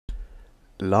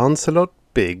Lancelot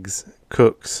Biggs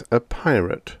Cooks a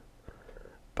Pirate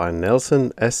by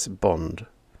Nelson S. Bond.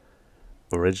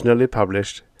 Originally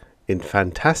published in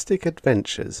Fantastic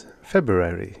Adventures,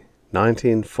 February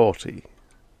 1940.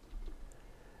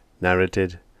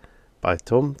 Narrated by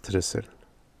Tom Trussell.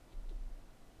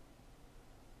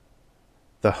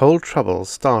 The whole trouble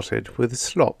started with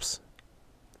Slops.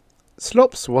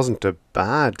 Slops wasn't a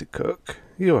bad cook,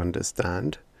 you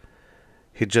understand.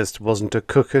 He just wasn't a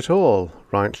cook at all,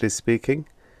 rightly speaking.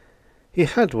 He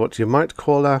had what you might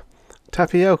call a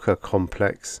tapioca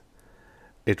complex.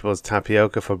 It was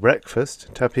tapioca for breakfast,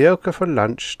 tapioca for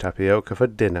lunch, tapioca for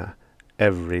dinner,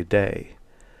 every day.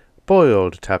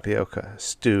 Boiled tapioca,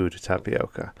 stewed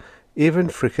tapioca, even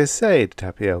fricasseed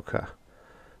tapioca.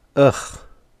 Ugh!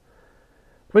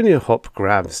 When you hop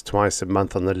grabs twice a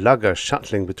month on the lugger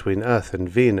shuttling between Earth and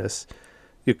Venus,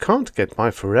 you can't get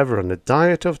by forever on a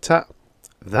diet of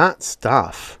that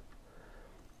stuff.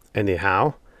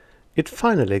 Anyhow, it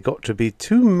finally got to be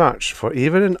too much for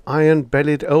even an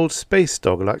iron-bellied old space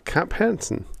dog like Cap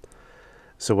Hansen.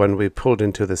 So when we pulled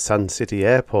into the Sun City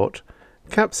airport,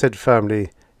 Cap said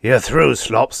firmly, "You're through,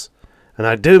 Slops, and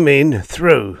I do mean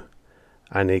through."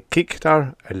 And he kicked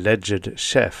our alleged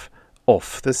chef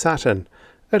off the Saturn,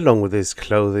 along with his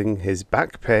clothing, his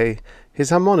back pay, his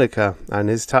harmonica, and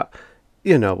his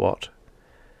you know what.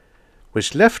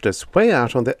 Which left us way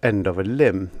out on the end of a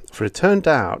limb, for it turned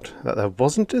out that there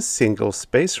wasn't a single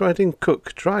space-riding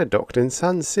cook dry-docked in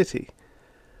Sun City.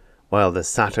 While the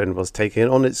Saturn was taking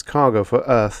on its cargo for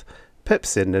Earth,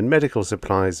 pepsin and medical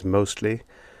supplies mostly,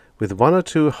 with one or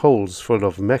two holds full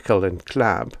of meckle and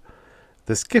clab,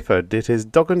 the skipper did his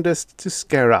doggendest to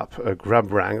scare up a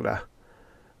grub wrangler.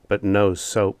 But no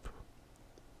soap.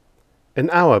 An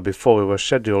hour before we were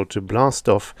scheduled to blast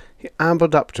off, he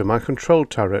ambled up to my control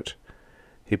turret.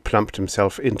 He plumped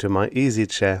himself into my easy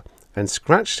chair and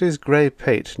scratched his grey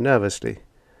pate nervously.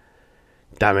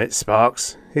 "Damn it,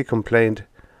 Sparks," he complained.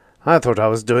 "I thought I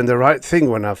was doing the right thing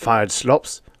when I fired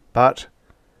Slops, but—"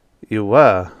 "You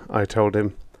were," I told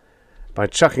him. "By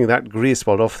chucking that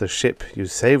greaseball off the ship, you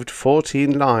saved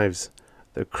 14 lives.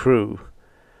 The crew.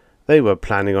 They were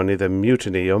planning on either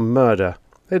mutiny or murder.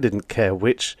 They didn't care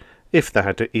which, if they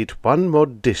had to eat one more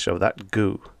dish of that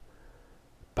goo.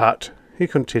 But," he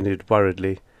continued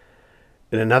worriedly,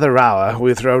 "in another hour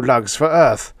we throw lugs for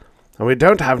Earth, and we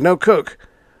don't have no cook.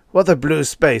 What the blue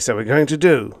space are we going to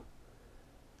do?"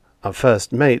 Our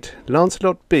first mate,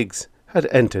 Lancelot Biggs, had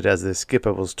entered as the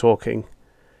skipper was talking.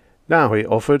 Now he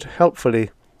offered helpfully,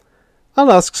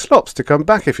 "I'll ask Slops to come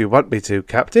back if you want me to,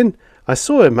 Captain. I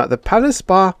saw him at the Palace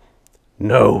Bar."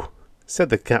 "No," said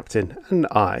the captain and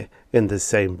I in the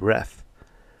same breath.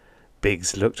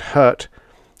 Biggs looked hurt.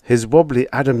 His wobbly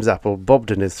Adam's apple bobbed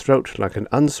in his throat like an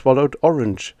unswallowed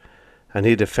orange, and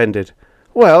he defended,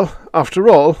 "Well, after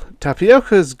all,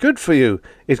 tapioca's good for you.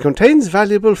 It contains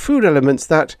valuable food elements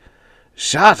that—"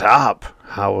 "Shut up!"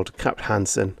 howled Cap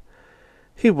Hansen.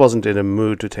 He wasn't in a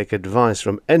mood to take advice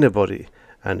from anybody,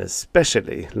 and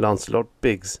especially Lancelot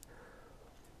Biggs.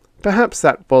 Perhaps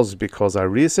that was because our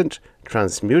recent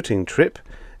transmuting trip,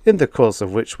 in the course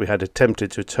of which we had attempted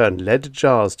to turn lead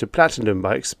jars to platinum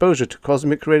by exposure to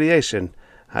cosmic radiation,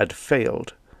 had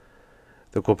failed.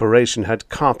 The corporation had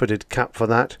carpeted Cap for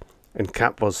that, and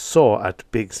Cap was sore at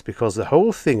Biggs because the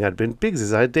whole thing had been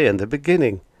Biggs's idea in the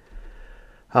beginning.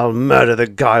 "I'll murder the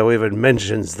guy who even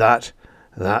mentions that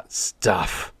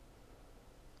stuff,"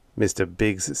 Mr.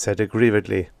 Biggs said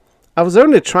aggrievedly. "I was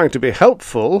only trying to be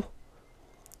helpful."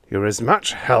 "You're as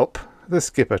much help," the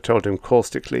skipper told him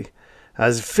caustically,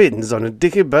 "as fins on a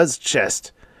dicky bird's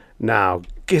chest. Now,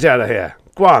 get out of here.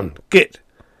 Go on, get."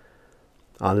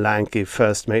 Our lanky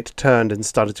first mate turned and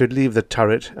started to leave the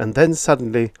turret, and then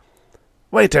suddenly,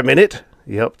 "Wait a minute,"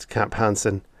 yelped Cap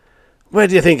Hansen. "Where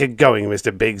do you think you're going,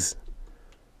 Mr. Biggs?"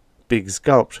 Biggs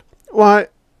gulped. Why,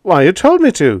 you told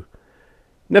me to."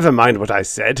 "Never mind what I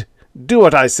said. Do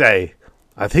what I say.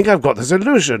 I think I've got the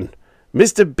solution.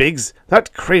 Mr. Biggs,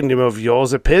 that cranium of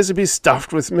yours appears to be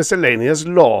stuffed with miscellaneous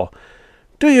lore.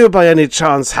 Do you by any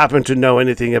chance happen to know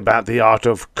anything about the art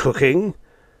of cooking?"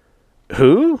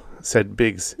 "Who?" said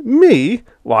Biggs. "Me?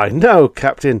 Why, no,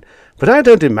 Captain, but I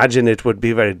don't imagine it would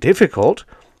be very difficult.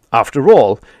 After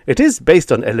all, it is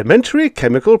based on elementary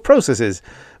chemical processes.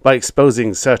 By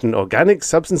exposing certain organic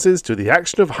substances to the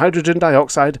action of hydrogen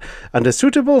dioxide under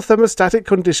suitable thermostatic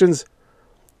conditions—"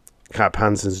 Cap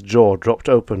Hansen's jaw dropped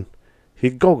open. He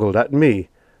goggled at me.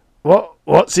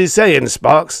 What's he saying,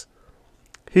 Sparks?"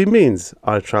 "He means,"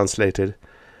 I translated,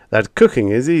 "that cooking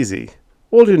is easy.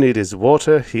 All you need is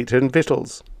water, heat, and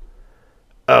victuals."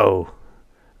 "Oh,"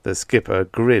 the skipper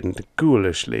grinned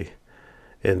ghoulishly.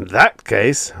 In that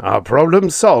case, our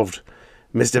problem's solved.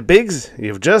 Mr. Biggs,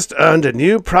 you've just earned a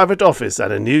new private office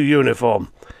and a new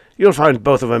uniform. You'll find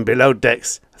both of them below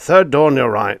decks, third door on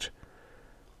your right.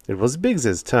 It was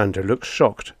Biggs's turn to look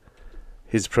shocked.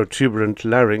 His protuberant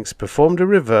larynx performed a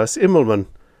reverse Immelman.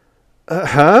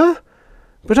 Huh?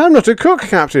 But I'm not a cook,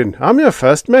 Captain. I'm your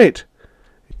first mate.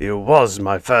 You was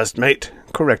my first mate,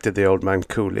 corrected the old man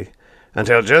coolly.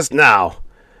 Until just now.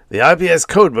 The IPS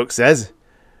codebook says,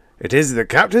 it is the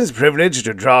captain's privilege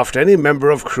to draft any member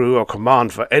of crew or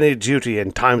command for any duty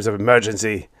in times of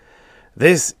emergency.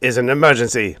 This is an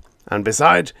emergency, and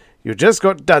besides, you just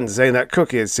got done saying that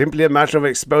cooking is simply a matter of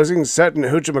exposing certain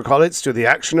whatchamacallits to the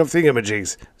action of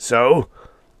thingamajigs. So,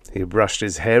 he brushed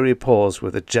his hairy paws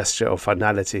with a gesture of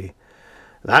finality.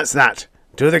 That's that.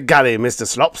 To the galley, Mr.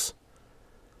 Slops.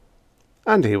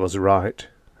 And he was right.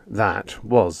 That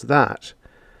was that.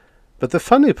 But the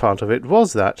funny part of it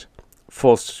was that,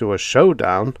 forced to a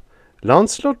showdown,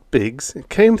 Lancelot Biggs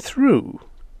came through.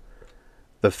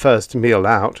 The first meal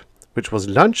out, which was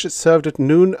lunch served at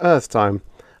noon Earth time,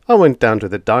 I went down to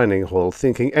the dining hall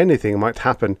thinking anything might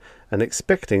happen and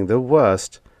expecting the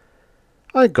worst.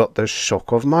 I got the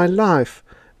shock of my life,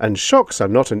 and shocks are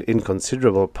not an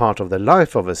inconsiderable part of the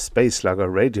life of a space-lugger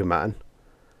radioman.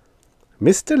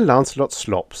 Mr. Lancelot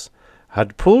Slops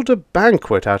had pulled a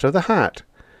banquet out of the hat.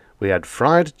 We had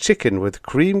fried chicken with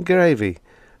cream gravy,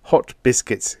 hot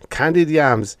biscuits, candied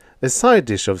yams, a side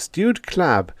dish of stewed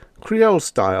crab, Creole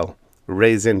style,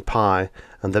 raisin pie,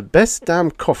 and the best damn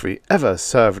coffee ever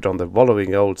served on the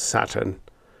wallowing old Saturn.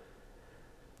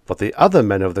 What the other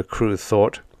men of the crew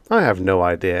thought, I have no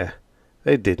idea.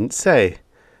 They didn't say.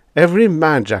 Every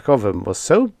man-jack of 'em was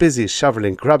so busy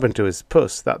shoveling grub into his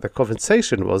puss that the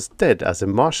conversation was dead as a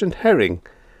Martian herring.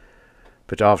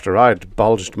 But after I'd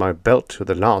bulged my belt to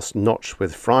the last notch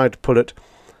with fried pullet,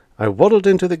 I waddled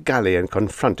into the galley and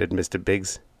confronted Mr.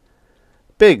 Biggs.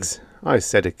 "Biggs," I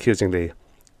said accusingly,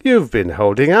 "you've been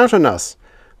holding out on us.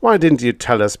 Why didn't you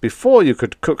tell us before you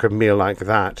could cook a meal like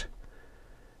that?"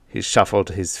 He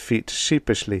shuffled his feet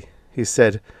sheepishly. He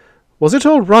said, "Was it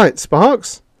all right,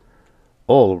 Sparks?"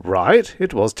 "All right?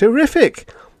 It was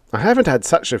terrific. I haven't had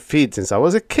such a feed since I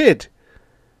was a kid."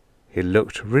 He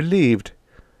looked relieved.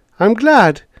 "I'm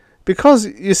glad, because,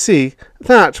 you see,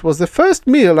 that was the first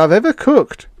meal I've ever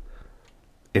cooked."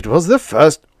 "It was the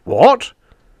first what?"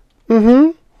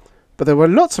 "Mm-hmm. But there were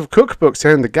lots of cookbooks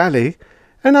here in the galley,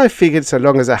 and I figured so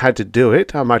long as I had to do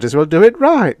it, I might as well do it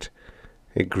right."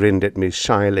 He grinned at me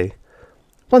shyly.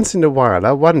 Once in a while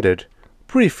I wondered,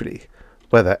 briefly,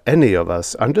 whether any of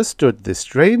us understood the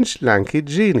strange lanky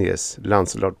genius,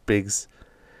 Lancelot Biggs.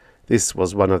 This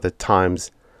was one of the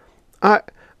times.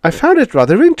 I found it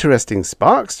rather interesting,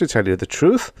 Sparks, to tell you the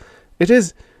truth. It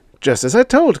is, just as I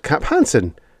told Cap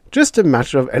Hansen, just a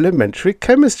matter of elementary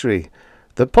chemistry.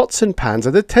 The pots and pans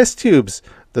are the test tubes.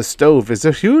 The stove is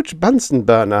a huge Bunsen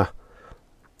burner."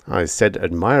 I said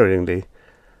admiringly,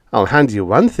 "I'll hand you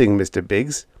one thing, Mr.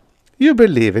 Biggs. You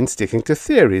believe in sticking to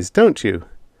theories, don't you?"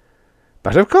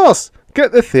 "But of course,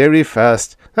 get the theory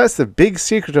first. That's the big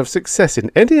secret of success in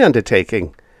any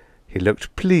undertaking." He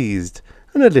looked pleased,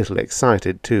 and a little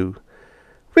excited too.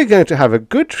 "We're going to have a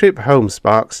good trip home,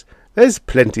 Sparks. There's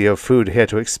plenty of food here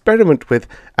to experiment with,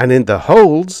 and in the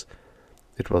holds—"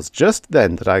 It was just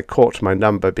then that I caught my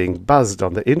number being buzzed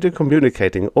on the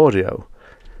intercommunicating audio.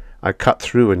 I cut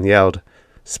through and yelled,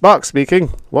 "Sparks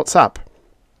speaking. What's up?"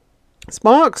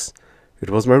 "Sparks?" It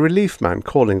was my relief man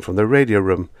calling from the radio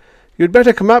room. "You'd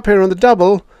better come up here on the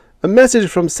double. A message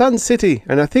from Sun City,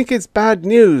 and I think it's bad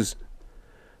news."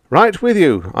 "Right with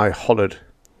you," I hollered.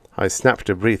 I snapped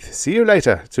a brief "see you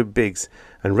later" to Biggs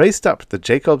and raced up the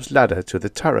Jacob's ladder to the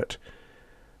turret.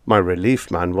 My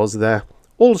relief man was there,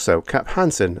 also Cap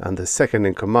Hansen and the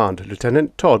second-in-command,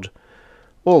 Lieutenant Todd.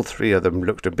 All three of them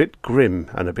looked a bit grim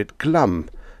and a bit glum,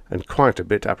 and quite a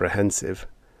bit apprehensive.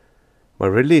 My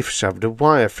relief shoved a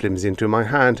wire flimsy into my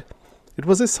hand. It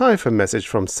was a cipher message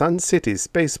from Sun City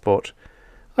Spaceport.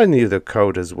 I knew the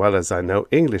code as well as I know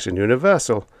English and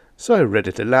Universal, so I read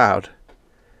it aloud.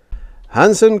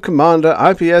 "Hansen, Commander,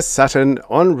 IPS Saturn,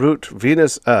 en route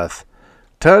Venus-Earth.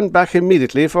 Turn back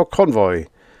immediately for convoy.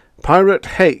 Pirate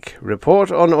Hake,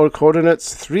 report on all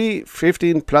coordinates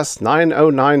 315 plus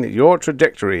 909 your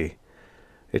trajectory."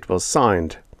 It was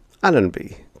signed,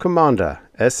 Allenby, Commander,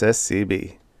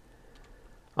 SSCB.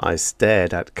 I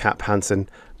stared at Cap Hansen,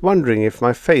 wondering if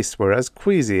my face were as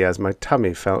queasy as my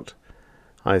tummy felt.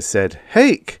 I said,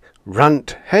 "Hake!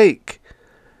 Runt Hake!"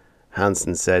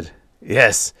 Hansen said,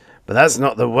 "Yes, but that's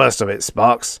not the worst of it,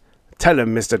 Sparks. Tell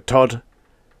him, Mr. Todd."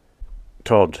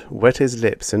 Todd wet his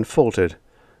lips and faltered.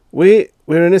 We're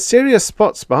in a serious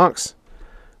spot, Sparks."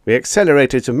 We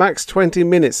accelerated to max 20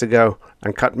 minutes ago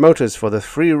and cut motors for the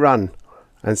free run.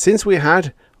 And since we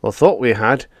had, or thought we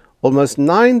had, almost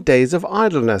 9 days of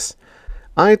idleness,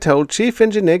 I told Chief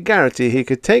Engineer Garrity he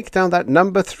could take down that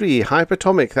number 3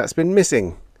 hyperatomic that's been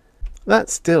missing. That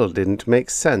still didn't make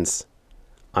sense.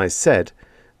 I said,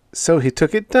 so he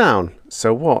took it down.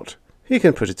 So what? He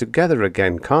can put it together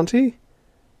again, can't he?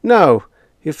 No,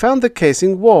 he found the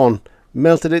casing worn,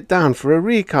 melted it down for a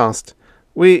recast.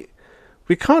 We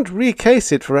can't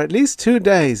recase it for at least 2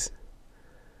 days.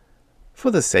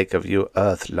 For the sake of you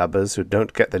earth-lubbers who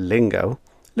don't get the lingo,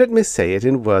 let me say it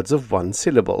in words of 1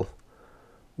 syllable.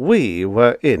 We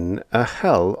were in a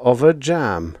hell of a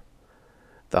jam.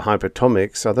 The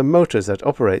hyperatomics are the motors that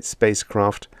operate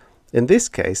spacecraft. In this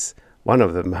case, one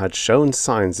of them had shown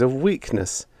signs of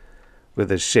weakness. With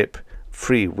the ship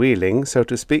free-wheeling, so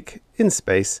to speak, in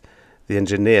space, the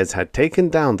engineers had taken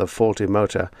down the faulty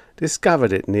motor,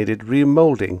 discovered it needed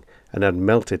remoulding, and had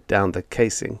melted down the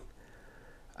casing.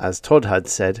 As Todd had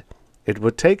said, it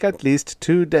would take at least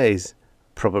 2 days,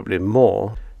 probably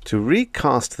more, to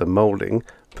recast the moulding,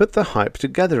 put the hype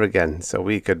together again so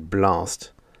we could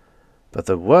blast. But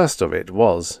the worst of it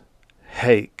was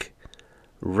hake.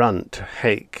 Runt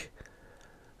hake.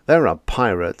 There are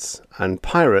pirates, and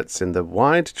pirates in the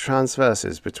wide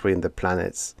transverses between the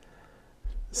planets.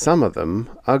 Some of them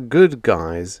are good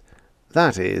guys.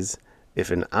 That is,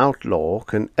 if an outlaw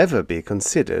can ever be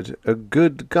considered a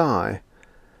good guy.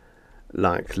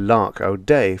 Like Lark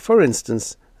O'Day, for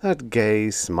instance, that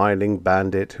gay, smiling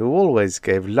bandit who always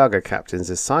gave lugger captains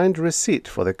a signed receipt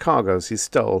for the cargoes he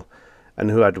stole, and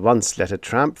who had once let a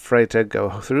tramp freighter go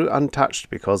through untouched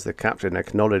because the captain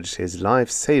acknowledged his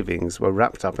life savings were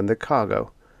wrapped up in the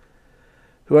cargo.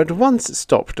 Who had once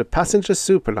stopped a passenger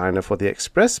superliner for the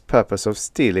express purpose of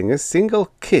stealing a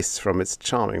single kiss from its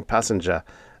charming passenger,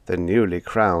 the newly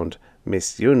crowned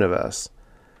Miss Universe.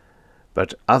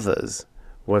 But others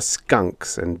were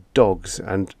skunks and dogs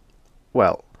and,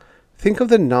 well, think of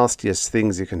the nastiest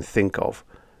things you can think of,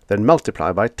 then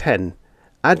multiply by 10,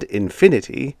 add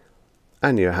infinity,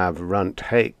 and you have Runt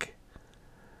hake.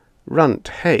 Runt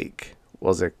hake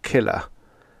was a killer.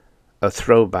 A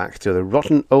throwback to the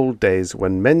rotten old days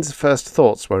when men's first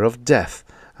thoughts were of death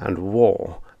and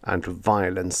war and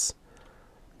violence.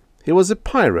 He was a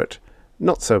pirate,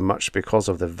 not so much because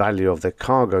of the value of the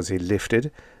cargoes he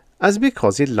lifted, as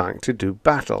because he liked to do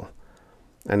battle,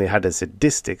 and he had a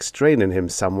sadistic strain in him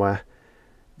somewhere.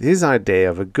 His idea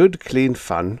of a good clean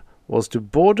fun was to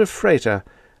board a freighter,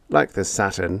 like the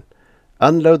Saturn,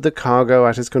 unload the cargo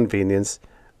at his convenience,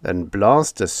 then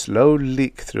blast a slow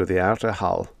leak through the outer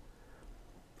hull.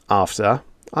 After,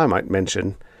 I might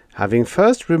mention, having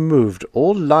first removed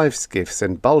all life skiffs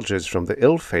and bulges from the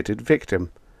ill-fated victim.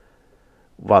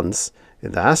 Once,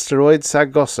 in the asteroid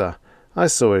Sargossa, I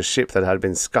saw a ship that had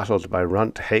been scuttled by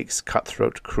Runt hake's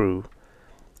cutthroat crew.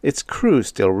 Its crew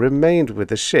still remained with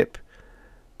the ship,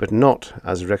 but not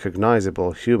as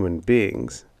recognizable human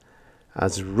beings,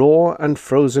 as raw and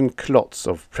frozen clots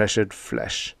of pressured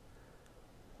flesh.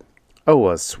 Oh,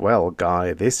 a swell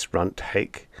guy, this Runt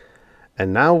hake.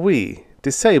 And now we,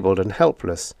 disabled and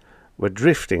helpless, were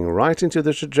drifting right into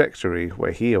the trajectory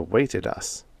where he awaited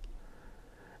us.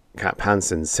 Cap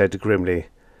Hansen said grimly,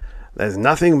 "There's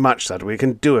nothing much that we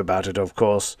can do about it, of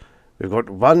course. We've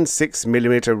got 1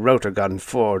 6mm rotor gun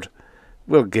forward.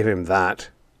 We'll give him that."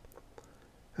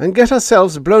 "And get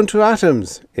ourselves blown to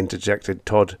atoms," interjected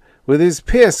Todd, "with his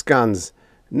Pierce guns.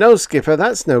 No, Skipper,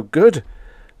 that's no good.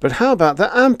 But how about the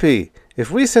Ampy?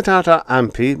 If we set out our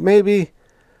Ampy, maybe—"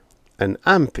 An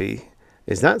Ampy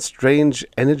is that strange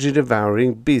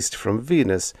energy-devouring beast from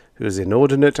Venus whose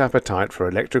inordinate appetite for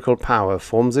electrical power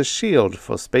forms a shield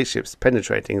for spaceships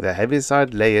penetrating the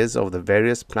heaviside layers of the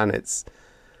various planets.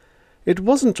 It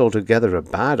wasn't altogether a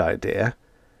bad idea,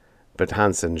 but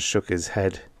Hansen shook his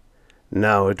head.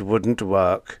 No, it wouldn't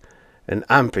work. An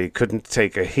Ampy couldn't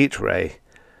take a heat ray.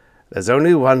 There's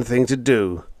only one thing to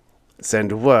do.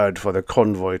 Send word for the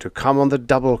convoy to come on the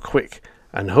double quick,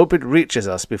 and hope it reaches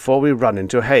us before we run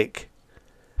into hake.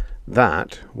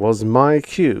 That was my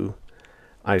cue.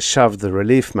 I shoved the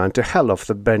relief man to hell off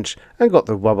the bench and got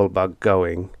the wobble-bug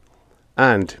going.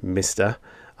 And, mister,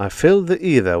 I filled the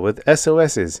ether with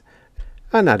SOSs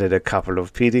and added a couple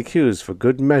of PDQs for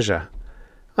good measure.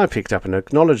 I picked up an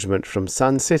acknowledgement from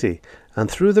Sun City and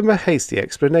threw them a hasty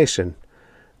explanation.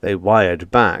 They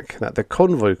wired back that the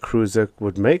convoy cruiser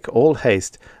would make all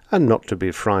haste and not to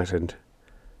be frightened.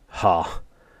 Ha!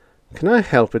 Can I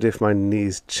help it if my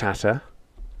knees chatter?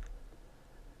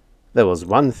 There was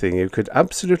one thing you could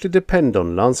absolutely depend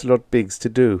on Lancelot Biggs to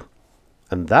do,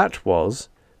 and that was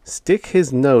stick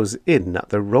his nose in at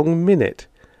the wrong minute,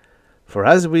 for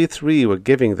as we three were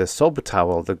giving the sob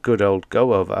towel the good old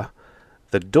go-over,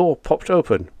 the door popped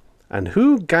open, and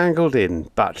who gangled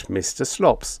in but Mr.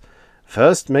 Slops,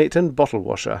 first mate and bottle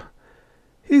washer.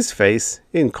 His face,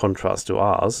 in contrast to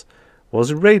ours,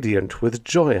 was radiant with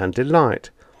joy and delight.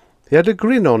 He had a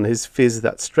grin on his phiz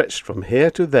that stretched from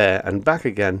here to there and back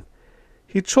again.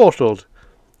 He chortled,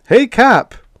 "Hey,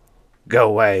 Cap!" "Go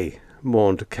away,"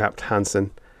 mourned Cap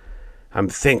Hansen. "I'm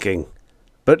thinking."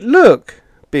 "But look!"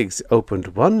 Biggs opened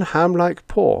one ham-like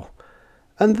paw,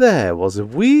 and there was a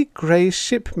wee grey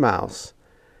ship mouse.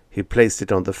 He placed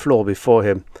it on the floor before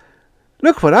him.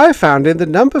 "Look what I found in the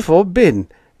number 4 bin.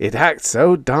 It acts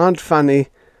so darned funny."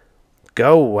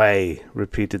 "Go away,"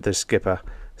 repeated the skipper,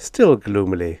 still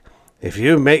gloomily. "If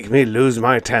you make me lose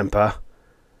my temper."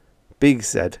 Biggs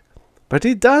said, "But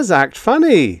he does act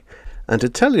funny." And to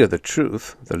tell you the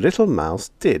truth, the little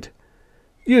mouse did.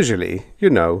 Usually, you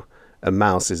know, a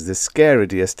mouse is the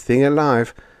scariest thing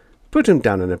alive. Put him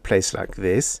down in a place like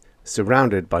this,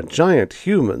 surrounded by giant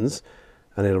humans,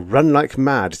 and he'll run like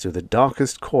mad to the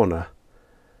darkest corner.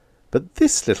 But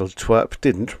this little twerp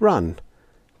didn't run.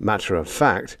 Matter of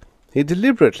fact, he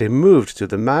deliberately moved to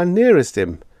the man nearest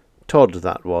him, Todd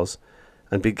that was,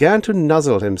 and began to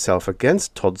nuzzle himself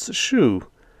against Todd's shoe,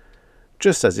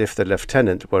 just as if the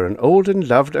lieutenant were an old and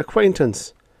loved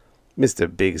acquaintance. Mr.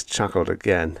 Biggs chuckled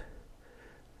again.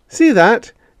 "See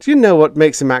that? Do you know what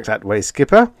makes him act that way,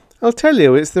 Skipper? I'll tell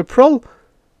you, it's the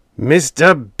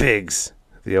 "Mr. Biggs!"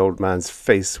 The old man's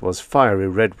face was fiery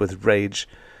red with rage.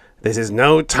 "This is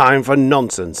no time for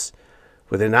nonsense.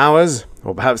 Within hours,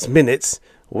 or perhaps minutes,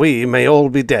 we may all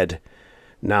be dead.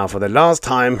 Now, for the last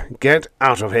time, get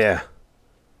out of here."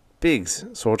 Biggs,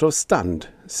 sort of stunned,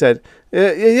 said,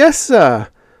 "Yes, sir."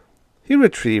 He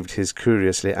retrieved his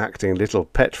curiously acting little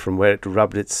pet from where it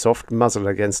rubbed its soft muzzle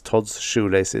against Todd's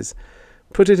shoelaces,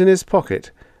 put it in his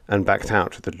pocket, and backed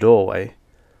out to the doorway.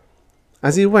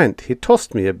 As he went, he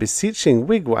tossed me a beseeching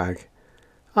wigwag.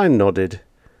 I nodded.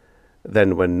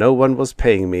 Then, when no one was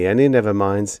paying me any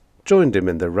never-minds, joined him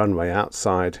in the runway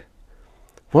outside.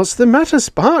 "What's the matter,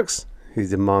 Sparks?" he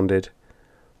demanded.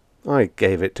 I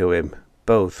gave it to him,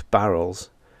 both barrels.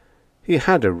 He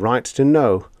had a right to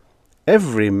know.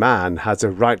 Every man has a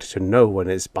right to know when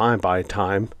it's bye-bye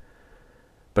time.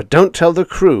 "But don't tell the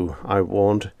crew," I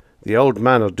warned. "The old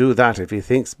man'll do that if he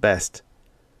thinks best."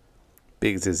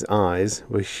 Biggs's eyes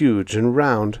were huge and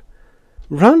round.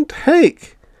 "Runt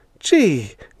hake!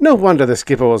 Gee, no wonder the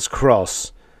skipper was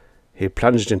cross." He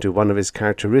plunged into one of his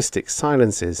characteristic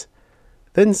silences.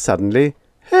 Then suddenly,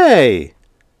 "Hey!"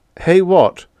 "Hey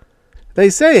what?" "They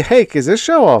say Hake is a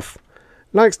show-off.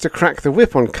 Likes to crack the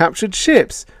whip on captured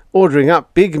ships, ordering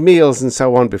up big meals and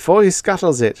so on before he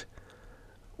scuttles it."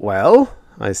 "Well,"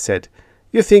 I said,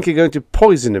 "you think you're going to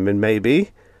poison him, and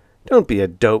maybe. Don't be a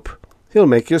dope. He'll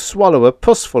make you swallow a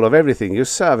pussful of everything you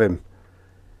serve him."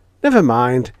 "Never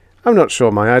mind. I'm not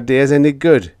sure my idea's any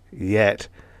good, yet.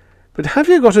 But have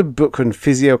you got a book on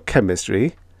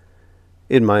physiochemistry?"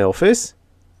 "In my office."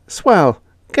 "Swell.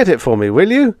 Get it for me,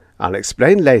 will you? I'll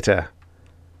explain later."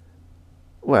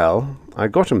 Well, I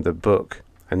got him the book,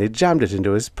 and he jammed it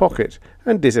into his pocket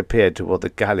and disappeared toward the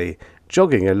galley,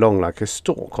 jogging along like a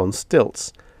stork on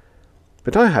stilts.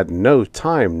 But I had no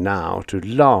time now to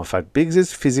laugh at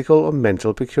Biggs's physical or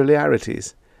mental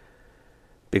peculiarities,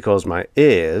 because my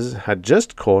ears had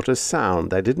just caught a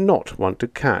sound they did not want to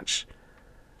catch,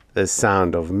 the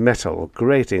sound of metal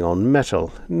grating on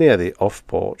metal near the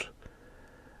off-port,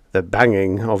 the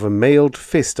banging of a mailed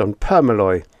fist on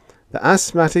permalloy, the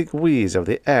asthmatic wheeze of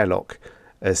the airlock,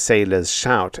 a sailor's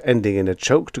shout ending in a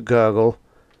choked gurgle.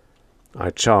 I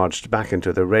charged back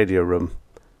into the radio room.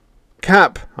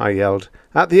 "Cap!" I yelled.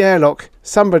 "At the airlock!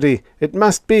 Somebody! It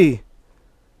must be!"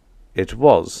 It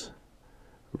was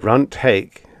Runt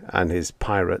Hake and his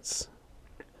pirates.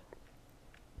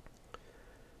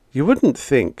 You wouldn't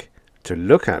think, to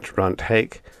look at Runt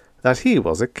Hake, that he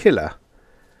was a killer.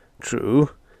 True,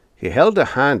 he held a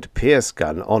hand-pierce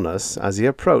gun on us as he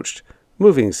approached,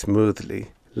 moving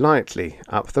smoothly, lightly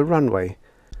up the runway.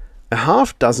 A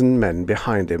half-dozen men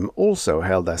behind him also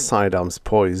held their sidearms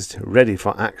poised, ready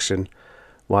for action,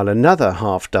 while another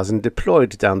half-dozen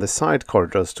deployed down the side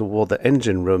corridors toward the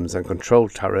engine rooms and control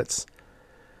turrets.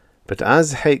 But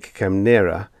as Hake came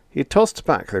nearer, he tossed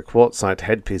back the quartzite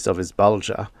headpiece of his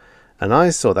bulger, and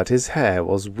I saw that his hair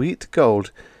was wheat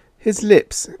gold, his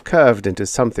lips curved into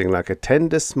something like a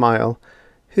tender smile,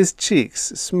 his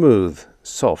cheeks smooth,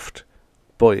 soft,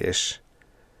 boyish.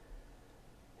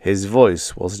 His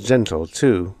voice was gentle,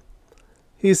 too.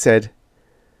 He said,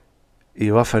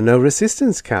 "You offer no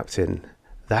resistance, Captain.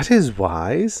 That is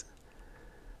wise."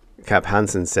 Cap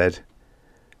Hansen said,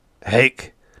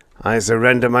 Hake, I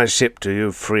surrender my ship to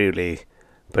you freely,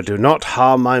 but do not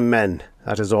harm my men,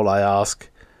 that is all I ask.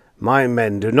 My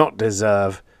men do not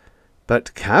deserve—"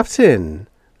 "But, Captain,"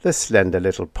 the slender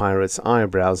little pirate's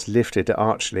eyebrows lifted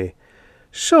archly,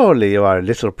 "surely you are a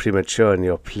little premature in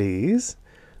your pleas.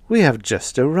 We have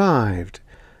just arrived.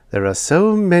 There are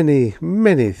so many,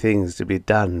 many things to be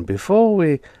done before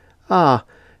we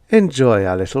enjoy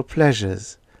our little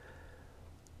pleasures."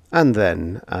 And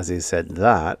then, as he said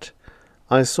that,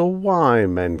 I saw why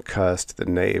men cursed the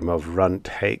name of Runt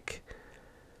Hake.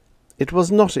 It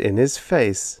was not in his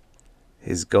face.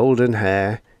 His golden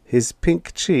hair, his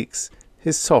pink cheeks,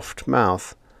 his soft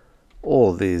mouth,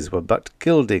 all these were but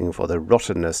gilding for the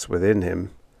rottenness within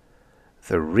him.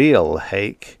 The real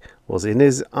Hake was in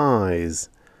his eyes,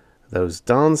 those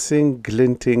dancing,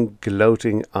 glinting,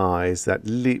 gloating eyes that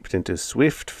leaped into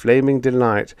swift, flaming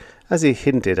delight as he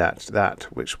hinted at that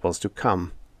which was to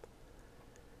come.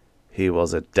 He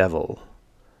was a devil,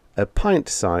 a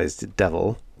pint-sized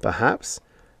devil, perhaps,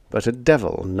 but a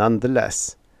devil none the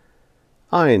less.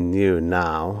 I knew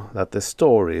now that the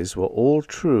stories were all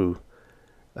true,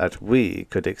 that we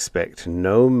could expect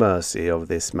no mercy of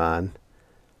this man.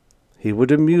 He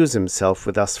would amuse himself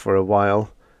with us for a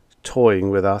while, toying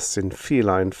with us in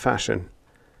feline fashion.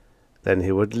 Then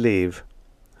he would leave,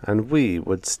 and we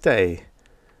would stay,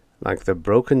 like the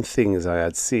broken things I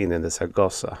had seen in the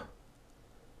Saragossa.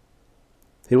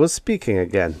 He was speaking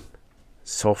again,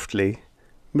 softly,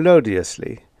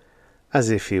 melodiously, as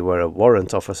if he were a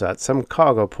warrant officer at some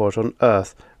cargo port on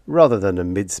Earth rather than a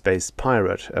mid-space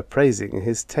pirate appraising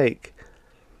his take.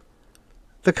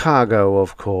 "The cargo,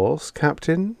 of course,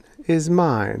 Captain, is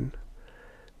mine.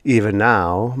 Even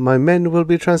now, my men will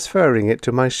be transferring it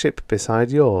to my ship beside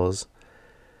yours.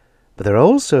 But there are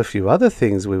also a few other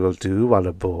things we will do while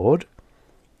aboard.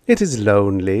 It is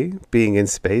lonely, being in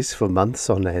space for months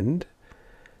on end,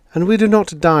 and we do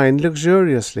not dine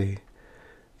luxuriously.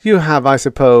 You have, I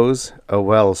suppose, a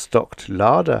well-stocked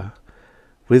larder,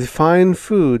 with fine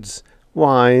foods,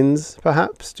 wines,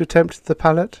 perhaps, to tempt the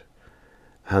palate?"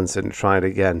 Hansen tried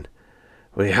again.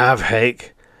 "We have,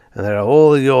 Hake, and they are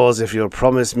all yours if you'll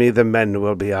promise me the men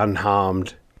will be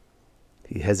unharmed."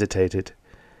 He hesitated.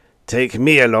 "Take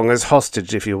me along as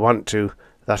hostage if you want to.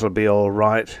 That'll be all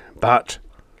right. But—"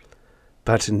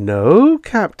 "But no,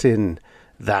 Captain,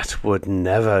 that would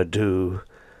never do.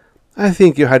 I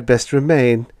think you had best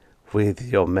remain with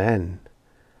your men."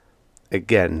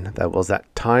 Again there was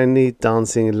that tiny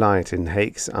dancing light in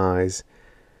Hake's eyes.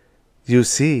 "You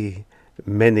see,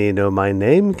 many know my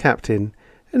name, Captain,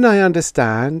 and I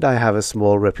understand I have a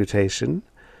small reputation,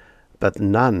 but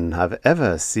none have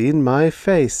ever seen my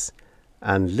face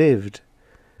and lived.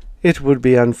 It would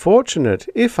be unfortunate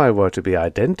if I were to be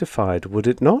identified, would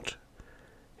it not?"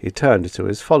 He turned to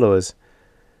his followers.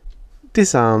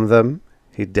 "Disarm them,"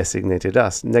 he designated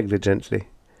us negligently.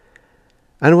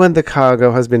 "And when the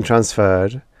cargo has been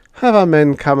transferred, have our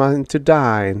men come in to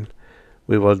dine.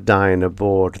 We will dine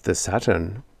aboard the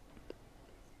Saturn.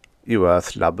 You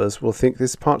earth-lubbers will think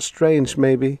this part strange,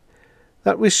 maybe,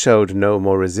 that we showed no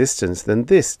more resistance than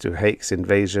this to Hake's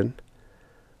invasion.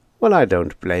 Well, I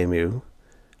don't blame you.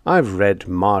 I've read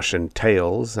Martian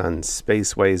Tales and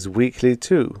Spaceways Weekly,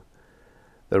 too.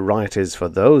 The writers for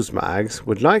those mags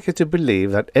would like you to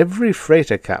believe that every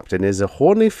freighter captain is a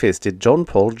horny-fisted John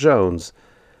Paul Jones.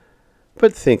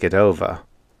 But think it over.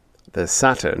 The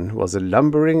Saturn was a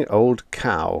lumbering old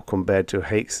cow compared to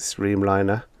Hake's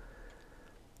streamliner.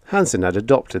 Hansen had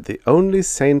adopted the only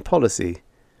sane policy,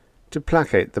 to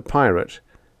placate the pirate,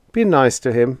 be nice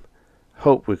to him,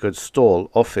 hope we could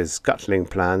stall off his scuttling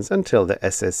plans until the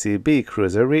SSCB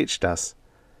cruiser reached us.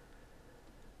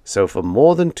 So for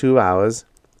more than 2 hours,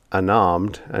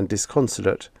 unarmed and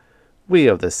disconsolate, we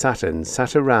of the Saturn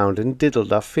sat around and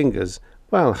diddled our fingers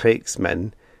while Hake's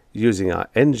men, using our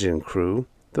engine crew,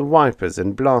 the wipers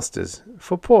and blasters,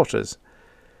 for porters,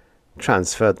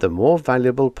 transferred the more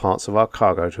valuable parts of our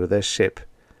cargo to their ship.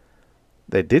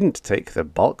 They didn't take the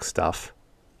bulk stuff,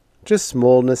 just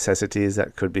small necessities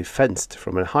that could be fenced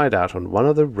from a hideout on one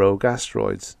of the rogue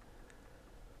asteroids.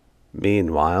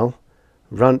 Meanwhile,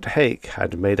 Runt Hake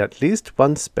had made at least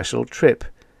one special trip,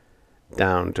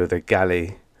 down to the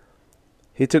galley.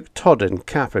 He took Todd and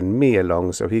Cap and me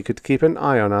along so he could keep an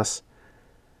eye on us.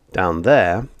 Down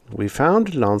there we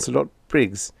found Lancelot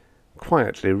Biggs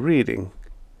quietly reading.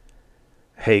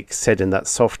 Hake said in that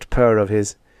soft purr of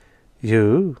his,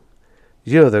 You're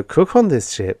the cook on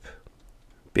this ship."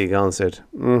 Big answered,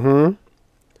 "Mm-hmm."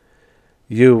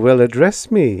 "You will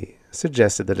address me,"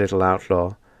 suggested the little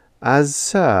outlaw, "as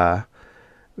sir.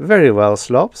 Very well,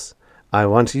 Slops. I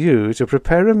want you to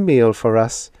prepare a meal for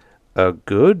us. A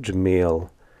good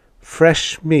meal.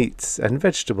 Fresh meats and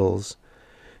vegetables.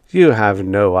 You have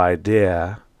no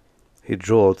idea," he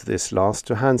drawled this last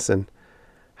to Hansen,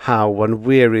 "how one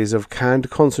wearies of canned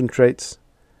concentrates."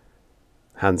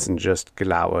 Hansen just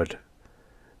glowered.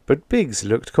 But Biggs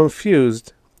looked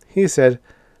confused. He said,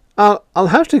 I'll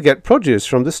have to get produce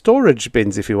from the storage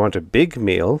bins if you want a big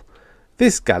meal.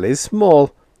 This galley's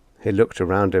small." He looked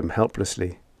around him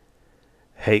helplessly.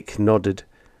 Hake nodded.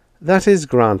 "That is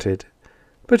granted.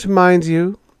 But mind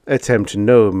you, attempt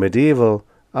no medieval,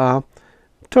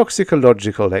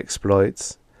 toxicological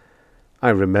exploits. I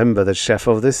remember the chef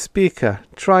of the Speaker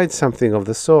tried something of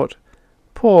the sort.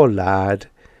 Poor lad,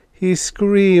 he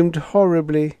screamed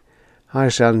horribly. I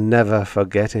shall never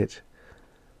forget it."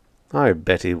 I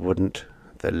bet he wouldn't,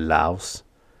 the louse.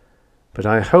 But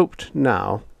I hoped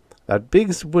now that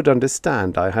Biggs would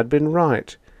understand I had been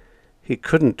right. He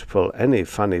couldn't pull any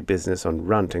funny business on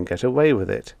Runt and get away with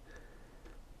it.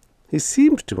 He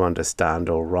seemed to understand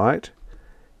all right.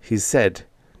 He said,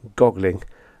 goggling,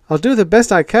 "I'll do the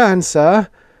best I can, sir.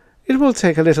 It will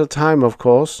take a little time, of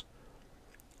course."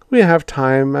 "We have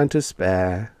time and to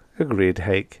spare," agreed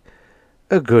Hake.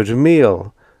 "A good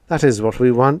meal, that is what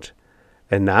we want.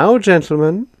 And now,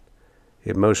 gentlemen,"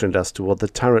 he motioned us toward the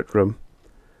turret room.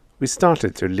 We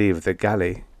started to leave the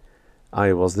galley.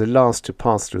 I was the last to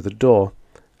pass through the door.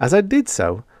 As I did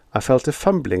so, I felt a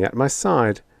fumbling at my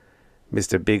side.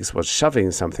 Mr. Biggs was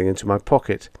shoving something into my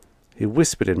pocket. He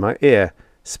whispered in my ear,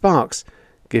 "Sparks,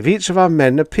 give each of our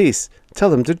men a piece. Tell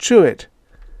them to chew it."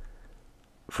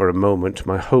 For a moment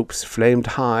my hopes flamed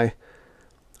high.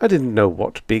 I didn't know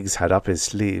what Biggs had up his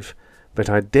sleeve, but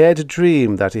I dared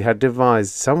dream that he had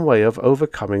devised some way of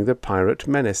overcoming the pirate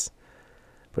menace.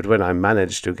 But when I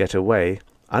managed to get away,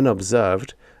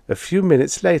 unobserved, a few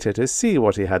minutes later to see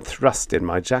what he had thrust in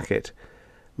my jacket,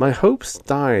 my hopes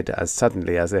died as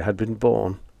suddenly as they had been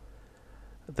born.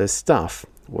 The stuff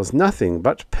was nothing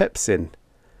but pepsin.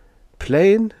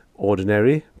 Plain,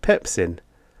 ordinary pepsin.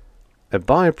 A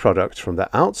by-product from the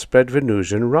outspread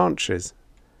Venusian ranches.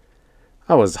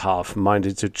 I was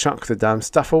half-minded to chuck the damn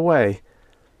stuff away.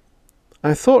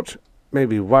 I thought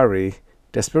maybe worry,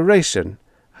 desperation,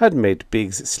 had made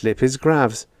Biggs slip his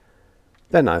gravs.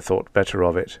 Then I thought better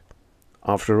of it.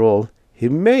 After all, he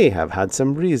may have had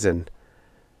some reason,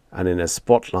 and in a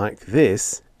spot like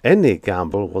this, any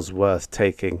gamble was worth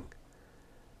taking.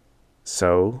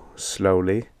 So,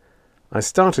 slowly, I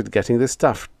started getting the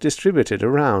stuff distributed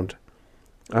around.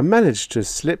 I managed to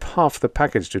slip half the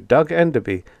package to Doug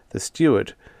Enderby, the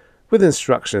steward, with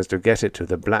instructions to get it to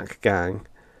the Black Gang.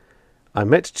 I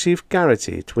met Chief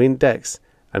Garrity 'tween decks,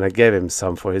 and I gave him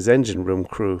some for his engine room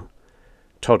crew.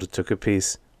 Todd took a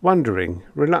piece, wondering,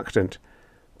 reluctant,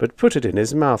 but put it in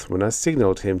his mouth when I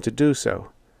signalled him to do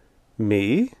so.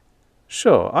 Me?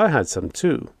 Sure, I had some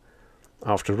too.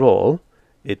 After all,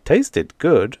 it tasted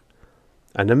good,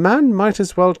 and a man might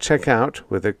as well check out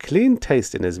with a clean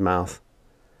taste in his mouth.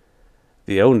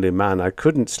 The only man I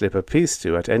couldn't slip a piece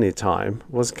to at any time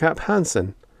was Cap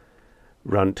Hansen.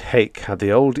 Runt Hake had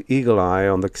the old eagle eye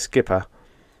on the skipper.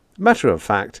 Matter of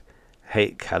fact,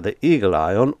 Hake had the eagle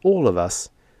eye on all of us.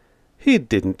 He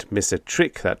didn't miss a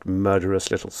trick, that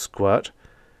murderous little squirt.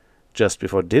 Just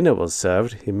before dinner was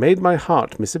served, he made my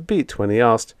heart miss a beat when he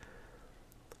asked,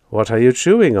 "What are you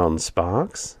chewing on,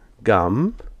 Sparks?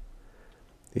 Gum?"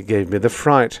 He gave me the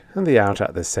fright and the out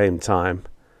at the same time.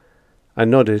 I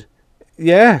nodded.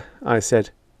 "Yeah," I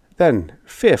said. Then,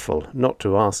 fearful not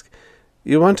to ask,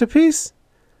 "You want a piece?"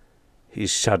 He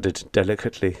shuddered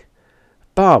delicately.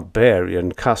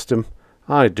 "Barbarian custom.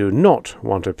 I do not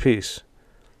want a piece."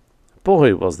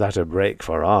 Boy, was that a break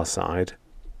for our side.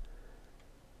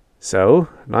 So,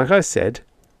 like I said,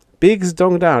 Biggs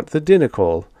donged out the dinner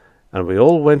call, and we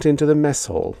all went into the mess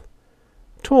hall.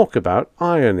 Talk about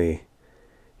irony.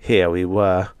 Here we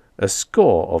were, a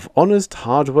score of honest,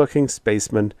 hard-working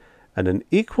spacemen, and an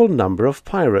equal number of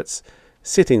pirates,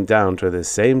 sitting down to the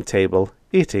same table,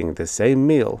 eating the same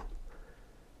meal.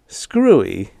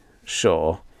 Screwy,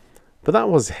 sure, but that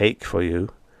was Hake for you.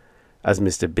 As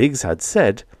Mr. Biggs had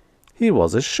said, he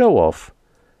was a show-off.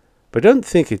 But don't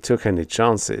think he took any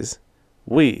chances.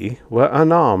 We were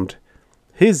unarmed.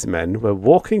 His men were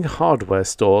walking hardware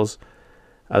stores.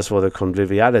 As for the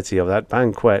conviviality of that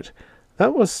banquet,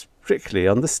 that was strictly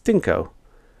on the stinko.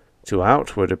 To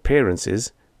outward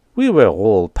appearances, we were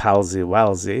all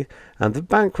palsy-walsy, and the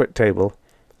banquet table.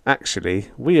 Actually,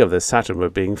 we of the Saturn were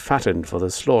being fattened for the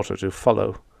slaughter to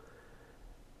follow.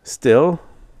 Still,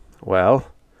 well,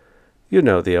 you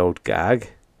know the old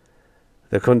gag.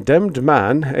 The condemned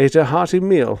man ate a hearty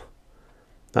meal.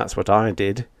 That's what I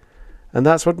did, and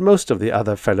that's what most of the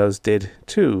other fellows did,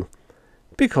 too,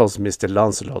 because Mr.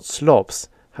 Lancelot Slops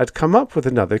had come up with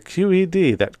another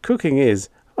QED that cooking is,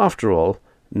 after all,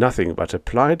 nothing but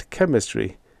applied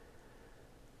chemistry.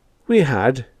 We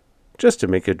had, just to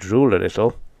make it drool a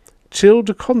little, chilled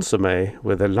consommé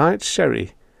with a light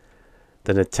sherry,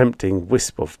 then a tempting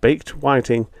wisp of baked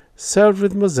whiting served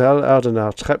with Moselle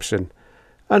Erdener Treppchen,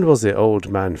 and was the old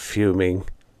man fuming?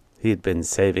 He'd been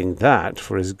saving that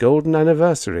for his golden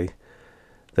anniversary.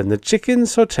 Then the chicken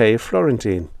sauté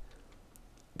Florentine.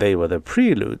 They were the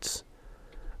preludes.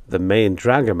 The main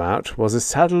drag-em-out was a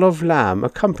saddle of lamb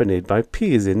accompanied by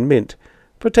peas in mint,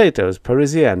 potatoes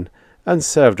Parisienne, and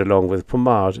served along with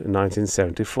pommade in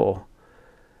 1974.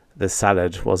 The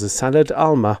salad was a salad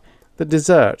Alma. The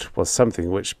dessert was something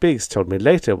which Biggs told me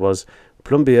later was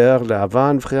plombière la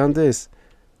vanne friandise,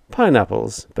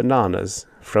 pineapples, bananas,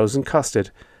 frozen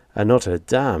custard, and not a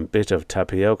damn bit of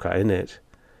tapioca in it.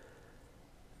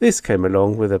 This came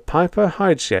along with a Piper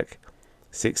Heidscheck,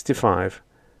 65.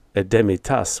 A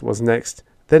demi-tasse was next,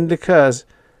 then liqueurs.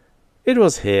 It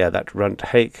was here that Runt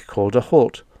Hake called a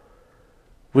halt.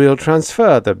 "We'll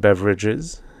transfer the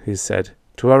beverages," he said,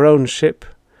 "to our own ship.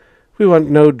 We want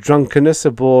no drunkenness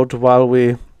aboard while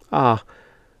we,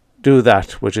 do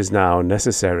that which is now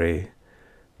necessary.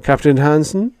 Captain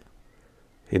Hansen?"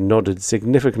 He nodded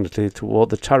significantly toward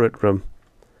the turret room.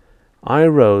 I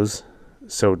rose,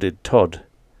 so did Todd.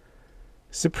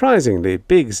 Surprisingly,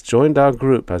 Biggs joined our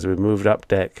group as we moved up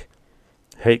deck.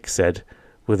 Hake said,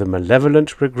 with a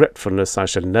malevolent regretfulness I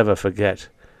shall never forget,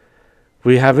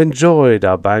 "We have enjoyed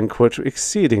our banquet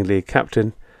exceedingly,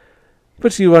 Captain.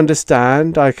 But you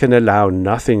understand, I can allow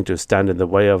nothing to stand in the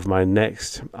way of my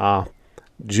next,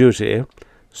 duty.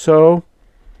 So,"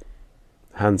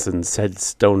 Hansen said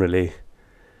stonily,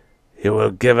 "you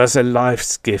will give us a life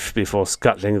skiff before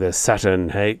scuttling the Saturn,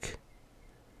 Hake."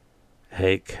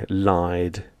 Hake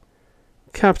lied.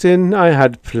 "Captain, I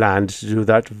had planned to do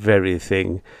that very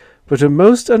thing, but a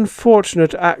most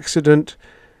unfortunate accident.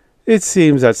 It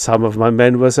seems that some of my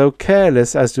men were so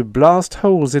careless as to blast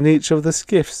holes in each of the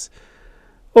skiffs.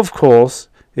 Of course,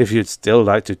 if you'd still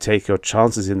like to take your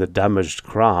chances in the damaged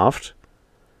craft."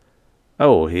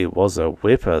 Oh, he was a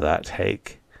whipper, that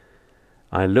Hake.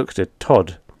 I looked at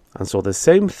Todd and saw the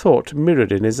same thought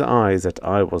mirrored in his eyes that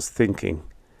I was thinking.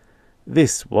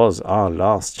 This was our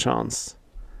last chance.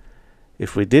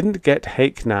 If we didn't get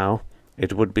Hake now,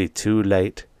 it would be too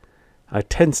late. I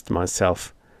tensed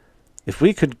myself. If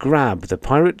we could grab the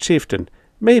pirate chieftain,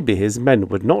 maybe his men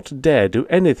would not dare do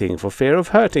anything for fear of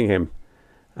hurting him.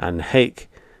 And Hake,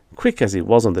 quick as he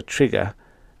was on the trigger,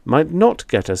 might not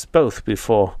get us both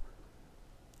before.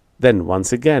 Then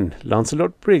once again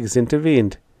Lancelot Biggs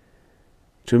intervened.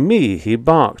 To me he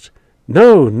barked,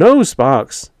 "No, no,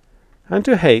 Sparks!" And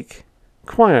to Hake,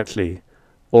 quietly,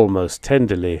 almost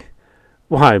tenderly,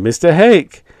 "Why, Mr.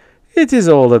 Hake, it is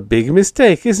all a big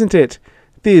mistake, isn't it?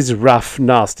 These rough,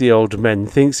 nasty old men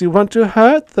thinks you want to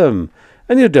hurt them,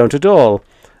 and you don't at all.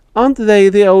 Aren't they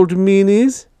the old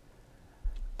meanies?"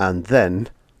 And then,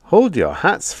 hold your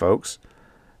hats, folks,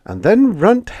 and then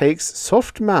Runt Hake's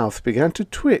soft mouth began to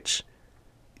twitch.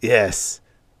 Yes,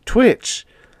 twitch.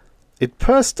 It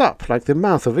pursed up like the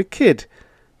mouth of a kid.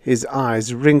 His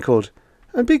eyes wrinkled,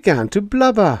 and began to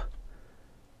blubber.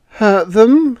 "Hurt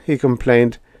them?" he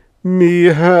complained. "Me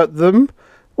hurt them?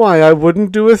 Why, I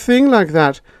wouldn't do a thing like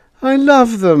that. I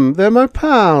love them. They're my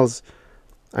pals."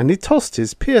 And he tossed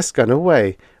his Pierce gun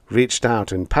away, reached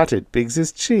out and patted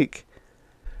Biggs's cheek.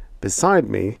 Beside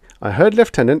me, I heard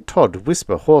Lieutenant Todd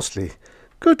whisper hoarsely,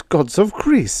 "Good gods of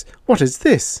Greece, what is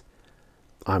this?"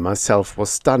 I myself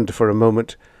was stunned for a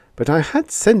moment, but I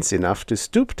had sense enough to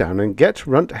stoop down and get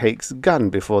Runt Hake's gun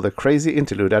before the crazy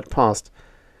interlude had passed.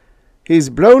 "He's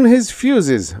blown his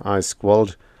fuses," I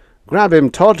squalled. "Grab him,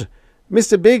 Todd.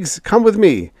 Mr. Biggs, come with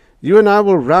me. You and I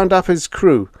will round up his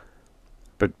crew."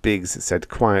 But Biggs said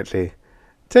quietly,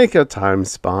 "Take your time,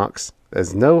 Sparks.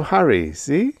 There's no hurry,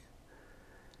 see?"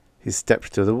 He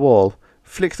stepped to the wall,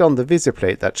 flicked on the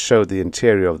visiplate that showed the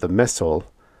interior of the mess hall,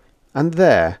 and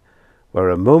there, where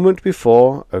a moment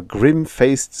before a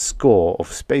grim-faced score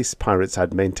of space pirates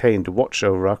had maintained watch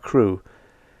over our crew,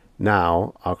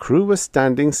 now our crew was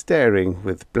standing staring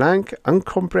with blank,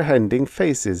 uncomprehending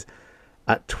faces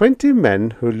at 20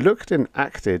 men who looked and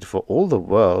acted for all the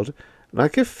world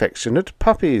like affectionate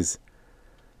puppies.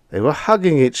 They were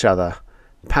hugging each other,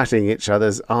 patting each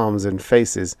other's arms and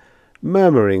faces,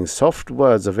 murmuring soft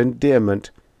words of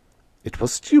endearment. It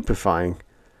was stupefying.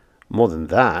 More than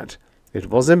that, it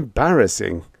was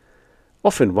embarrassing.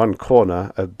 Off in one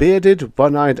corner, a bearded,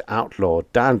 one-eyed outlaw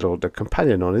dandled a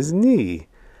companion on his knee.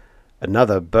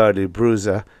 Another burly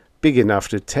bruiser, big enough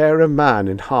to tear a man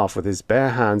in half with his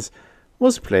bare hands,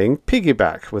 was playing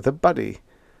piggyback with a buddy.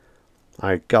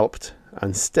 I gulped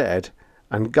and stared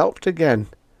and gulped again.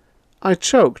 I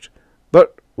choked.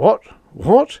 "But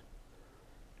what?"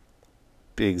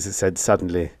 Biggs said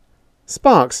suddenly,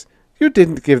 "Sparks, you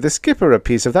didn't give the skipper a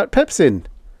piece of that pepsin."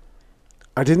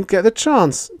 "I didn't get the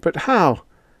chance, but how?"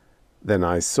 Then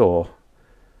I saw.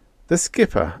 The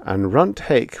skipper and Runt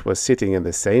Hake were sitting in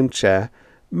the same chair,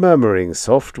 murmuring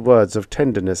soft words of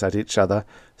tenderness at each other,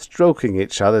 stroking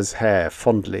each other's hair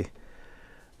fondly.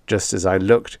 Just as I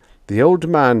looked, the old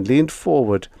man leaned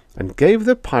forward and gave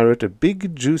the pirate a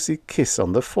big juicy kiss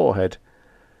on the forehead.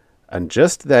 And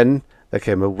just then there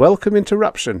came a welcome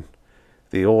interruption.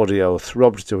 The audio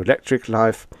throbbed to electric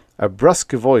life. A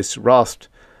brusque voice rasped,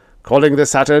 "Calling the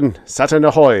Saturn! Saturn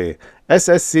ahoy!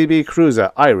 SSCB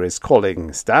cruiser Iris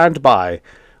calling. Stand by.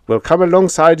 We'll come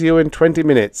alongside you in 20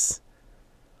 minutes.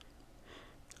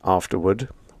 Afterward,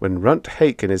 when Runt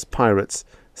Hake and his pirates,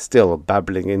 still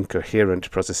babbling incoherent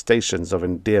protestations of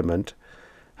endearment,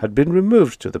 had been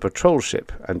removed to the patrol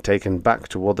ship and taken back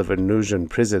toward the Venusian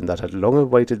prison that had long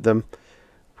awaited them,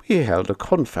 we held a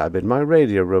confab in my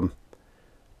radio room.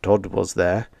 Todd was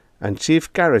there, and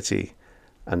Chief Garrity,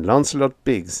 and Lancelot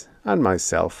Biggs, and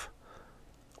myself.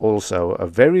 Also a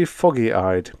very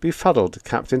foggy-eyed, befuddled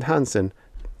Captain Hansen,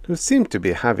 who seemed to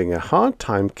be having a hard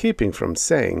time keeping from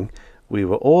saying we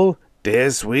were all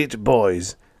 "dear sweet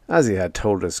boys," as he had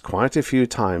told us quite a few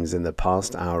times in the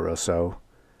past hour or so.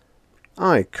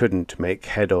 I couldn't make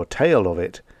head or tail of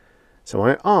it, so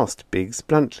I asked Biggs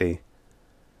bluntly,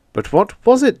 "But what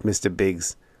was it, Mr.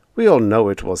 Biggs? We all know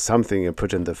it was something you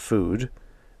put in the food.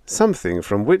 Something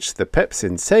from which the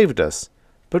pepsin saved us.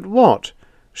 But what?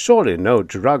 Surely no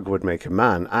drug would make a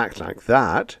man act like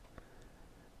that."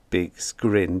 Biggs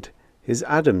grinned, his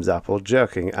Adam's apple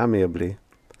jerking amiably.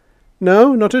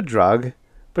 "No, not a drug,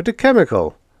 but a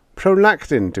chemical.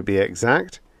 Prolactin, to be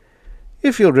exact.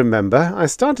 If you'll remember, I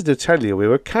started to tell you we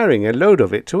were carrying a load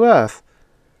of it to Earth."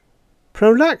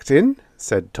 "Prolactin?"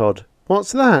 said Todd.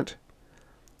 "What's that?"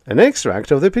 "An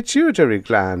extract of the pituitary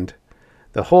gland,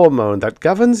 the hormone that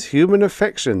governs human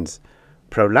affections.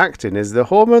 Prolactin is the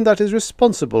hormone that is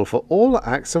responsible for all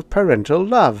acts of parental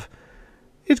love.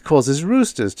 It causes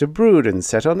roosters to brood and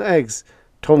set on eggs,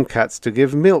 tomcats to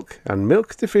give milk, and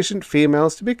milk-deficient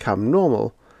females to become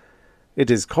normal. It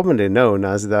is commonly known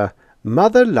as the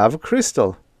mother love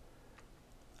crystal."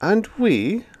 "And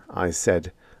we," I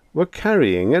said, "were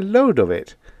carrying a load of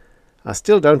it. I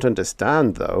still don't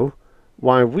understand, though,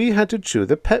 why we had to chew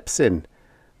the pepsin,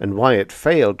 and why it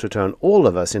failed to turn all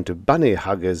of us into bunny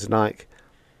huggers like—"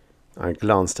 I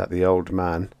glanced at the old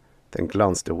man, then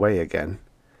glanced away again.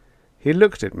 He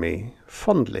looked at me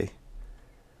fondly.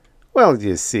 "Well,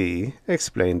 you see,"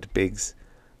 explained Biggs,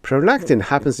 "prolactin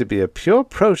happens to be a pure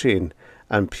protein,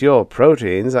 and pure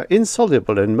proteins are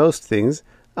insoluble in most things,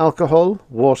 alcohol,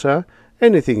 water,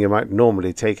 anything you might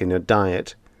normally take in your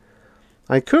diet.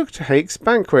 I cooked Hake's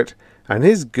banquet and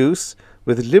his goose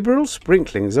with liberal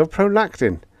sprinklings of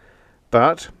prolactin,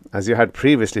 but, as you had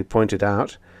previously pointed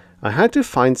out, I had to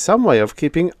find some way of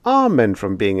keeping our men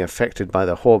from being affected by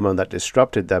the hormone that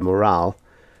disrupted their morale.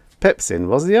 Pepsin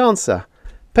was the answer.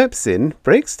 Pepsin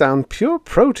breaks down pure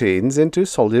proteins into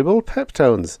soluble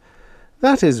peptones.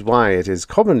 That is why it is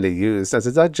commonly used as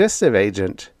a digestive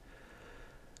agent."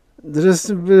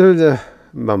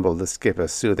 Mumbled the skipper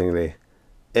soothingly.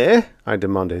 "Eh?" I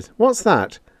demanded. "What's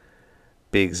that?"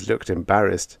 Biggs looked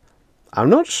embarrassed. "I'm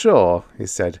not sure," he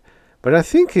said, "but I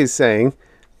think he's saying,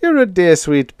 'You're a dear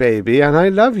sweet baby, and I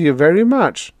love you very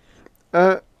much.'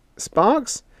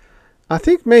 Sparks? I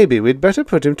think maybe we'd better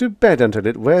put him to bed until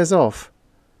it wears off."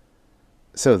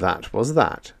 So that was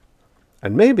that.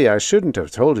 And maybe I shouldn't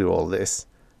have told you all this.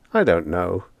 I don't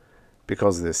know.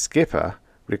 Because the skipper,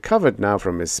 recovered now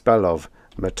from his spell of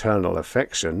maternal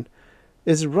affection,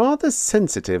 is rather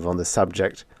sensitive on the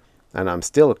subject, and I'm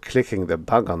still clicking the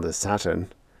bug on the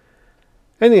Saturn.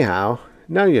 Anyhow,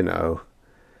 now you know.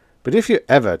 But if you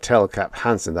ever tell Cap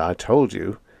Hansen that I told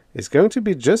you, it's going to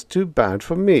be just too bad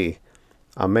for me.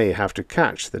 I may have to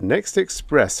catch the next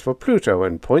express for Pluto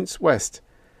and points west.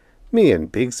 Me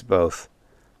and Biggs both.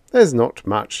 There's not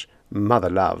much mother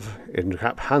love in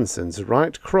Cap Hansen's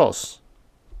right cross.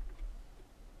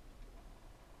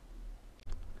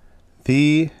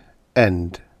 The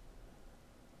end.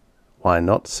 Why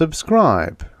not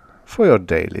subscribe for your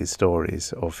daily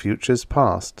stories of futures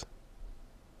past?